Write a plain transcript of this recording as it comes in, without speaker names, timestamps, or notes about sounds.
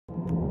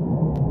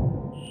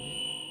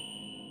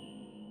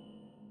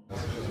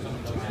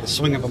the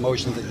swing of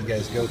emotions that you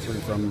guys go through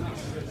from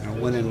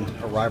winning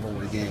a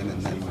rivalry game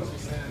and then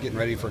getting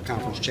ready for a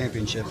conference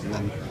championship and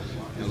then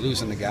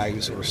losing the guy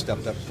who sort of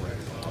stepped up for it.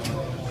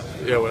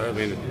 Yeah, well, I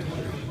mean,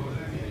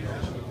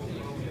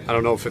 I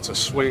don't know if it's a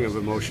swing of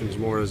emotions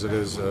more as it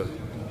is a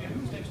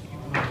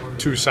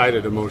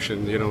two-sided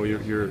emotion.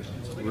 You're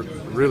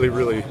really,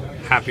 really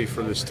happy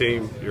for this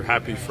team. You're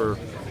happy for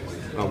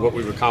what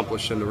we've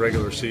accomplished in the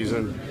regular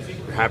season.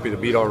 You're happy to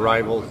beat our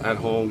rival at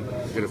home,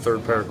 get a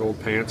third pair of gold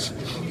pants.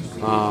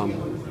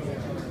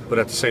 But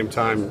at the same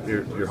time,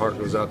 your heart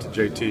goes out to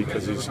JT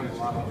because he's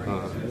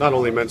not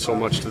only meant so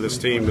much to this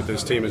team, but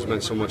this team has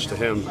meant so much to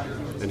him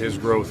and his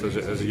growth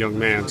as a young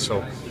man.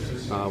 So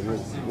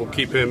we'll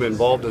keep him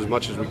involved as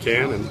much as we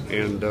can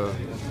and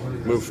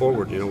move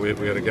forward.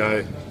 We had a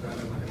guy,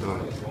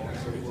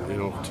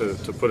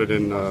 to put it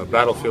in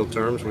battlefield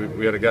terms,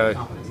 we had a guy,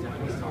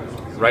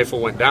 rifle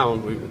went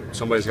down,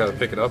 somebody's got to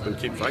pick it up and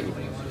keep fighting.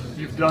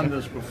 You've done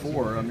this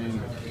before, I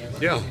mean,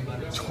 yeah.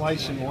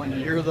 Twice in 1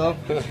 year, though?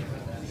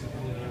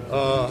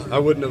 I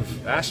wouldn't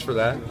have asked for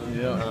that,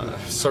 yeah.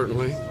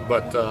 Certainly,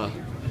 but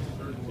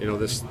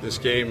this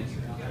game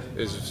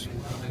is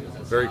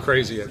very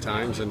crazy at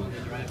times and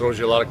throws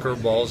you a lot of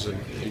curveballs,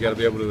 and you got to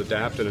be able to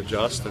adapt and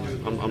adjust,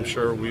 and I'm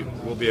sure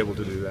we'll be able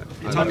to do that.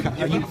 How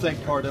do you think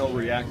Cardale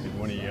reacted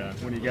when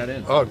he got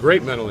in? Oh,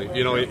 great mentally.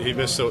 He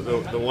missed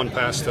the one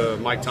pass to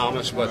Mike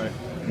Thomas, but right.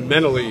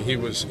 Mentally he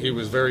was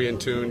very in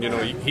tune.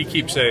 He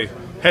keeps a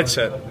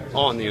headset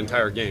on the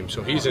entire game,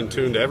 so he's in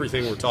tune to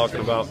everything we're talking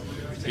about.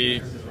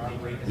 He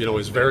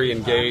is very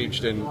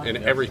engaged in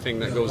everything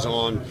that goes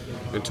on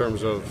in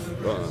terms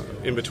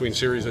of in-between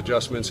series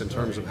adjustments, in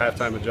terms of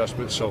halftime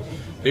adjustments. So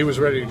he was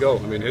ready to go.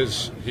 I mean,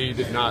 he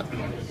did not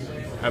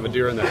have a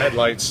deer in the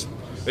headlights,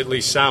 at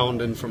least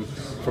sound, and from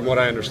what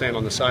I understand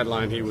on the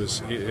sideline,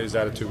 his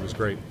attitude was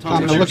great.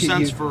 Tom, what's your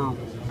sense for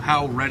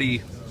how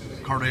ready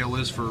Cardale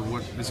is for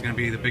what is going to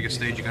be the biggest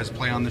stage you guys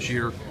play on this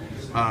year?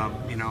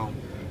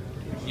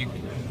 You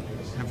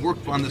have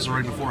worked on this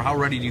already before. How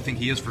ready do you think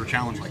he is for a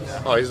challenge like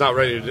that? Oh, he's not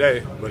ready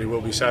today, but he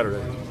will be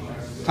Saturday.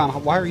 Tom,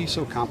 why are you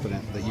so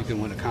confident that you can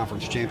win a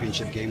conference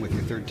championship game with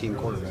your third-team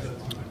quarterback?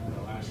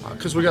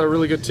 Because we got a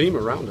really good team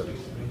around him.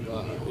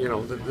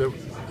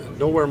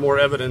 Nowhere more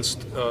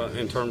evidenced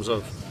in terms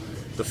of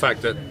the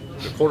fact that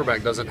the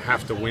quarterback doesn't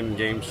have to win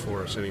games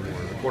for us anymore.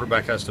 The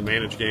quarterback has to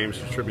manage games,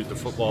 distribute the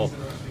football,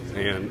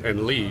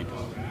 and lead.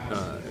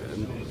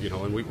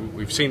 And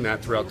we've seen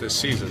that throughout this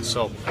season.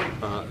 So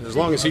as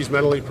long as he's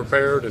mentally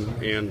prepared and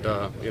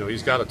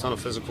he's got a ton of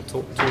physical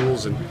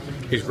tools, and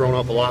he's grown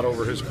up a lot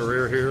over his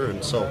career here,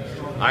 and so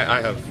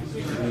I have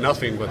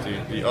nothing but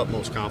the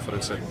utmost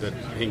confidence that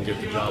he can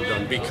get the job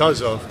done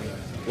because of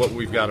what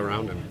we've got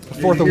around him. The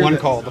fourth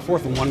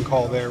and one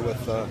call there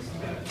with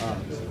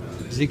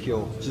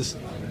Ezekiel, just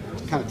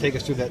kind of take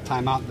us through that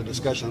timeout in the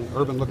discussion.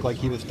 Urban looked like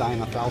he was dying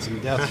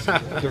 1,000 deaths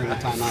during the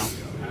timeout.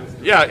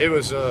 Yeah, it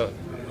was a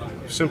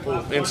simple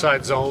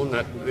inside zone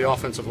that the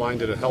offensive line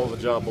did a hell of a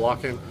job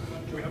blocking.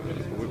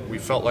 We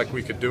felt like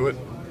we could do it.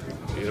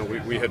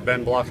 We had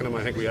been blocking them.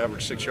 I think we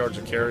averaged 6 yards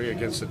a carry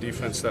against a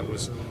defense that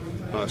was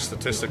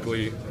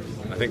statistically,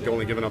 I think,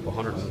 only giving up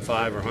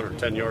 105 or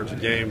 110 yards a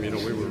game. We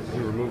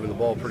were moving the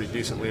ball pretty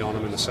decently on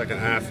them in the second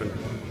half, and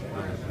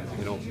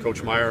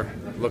Coach Meyer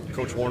looked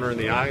Coach Warner in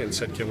the eye and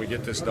said, "Can we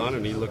get this done?"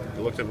 And he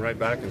looked him right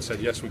back and said,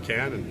 "Yes, we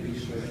can."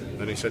 And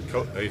then he said,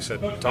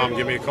 "Tom,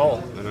 give me a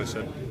call." And I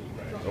said,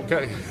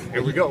 "Okay,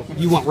 here we go."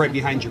 You went right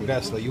behind your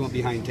best, though. You went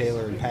behind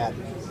Taylor and Pat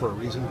for a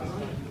reason.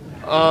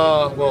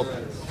 Well,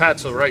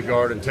 Pat's a right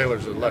guard and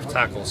Taylor's a left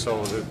tackle,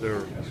 so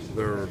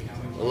they're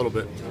a little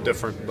bit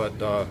different. But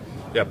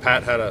yeah,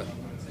 Pat had a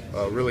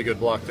really good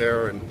block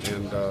there, and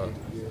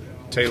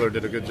Taylor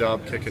did a good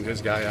job kicking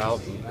his guy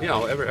out. And,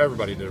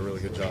 everybody did a really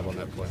good job on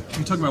that play.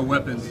 You talk about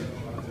weapons.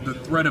 The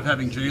threat of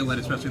having Jalen,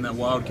 especially in that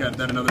Wildcat,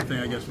 that another thing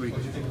I guess we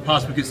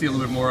possibly could see a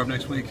little bit more of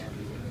next week?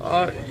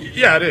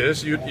 Yeah, it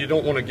is. You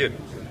don't want to get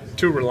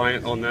too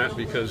reliant on that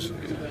because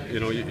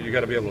you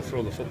got to be able to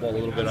throw the football a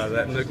little bit out of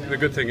that. And the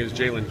good thing is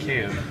Jalen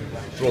can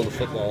throw the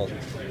football.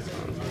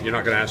 You're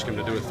not going to ask him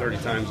to do it 30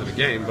 times in a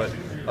game, but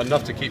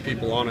enough to keep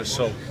people honest.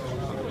 So,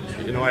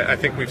 I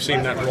think we've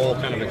seen that role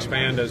kind of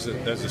expand as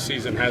the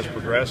season has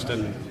progressed,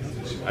 and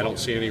I don't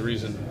see any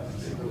reason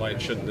why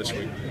it shouldn't this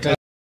week.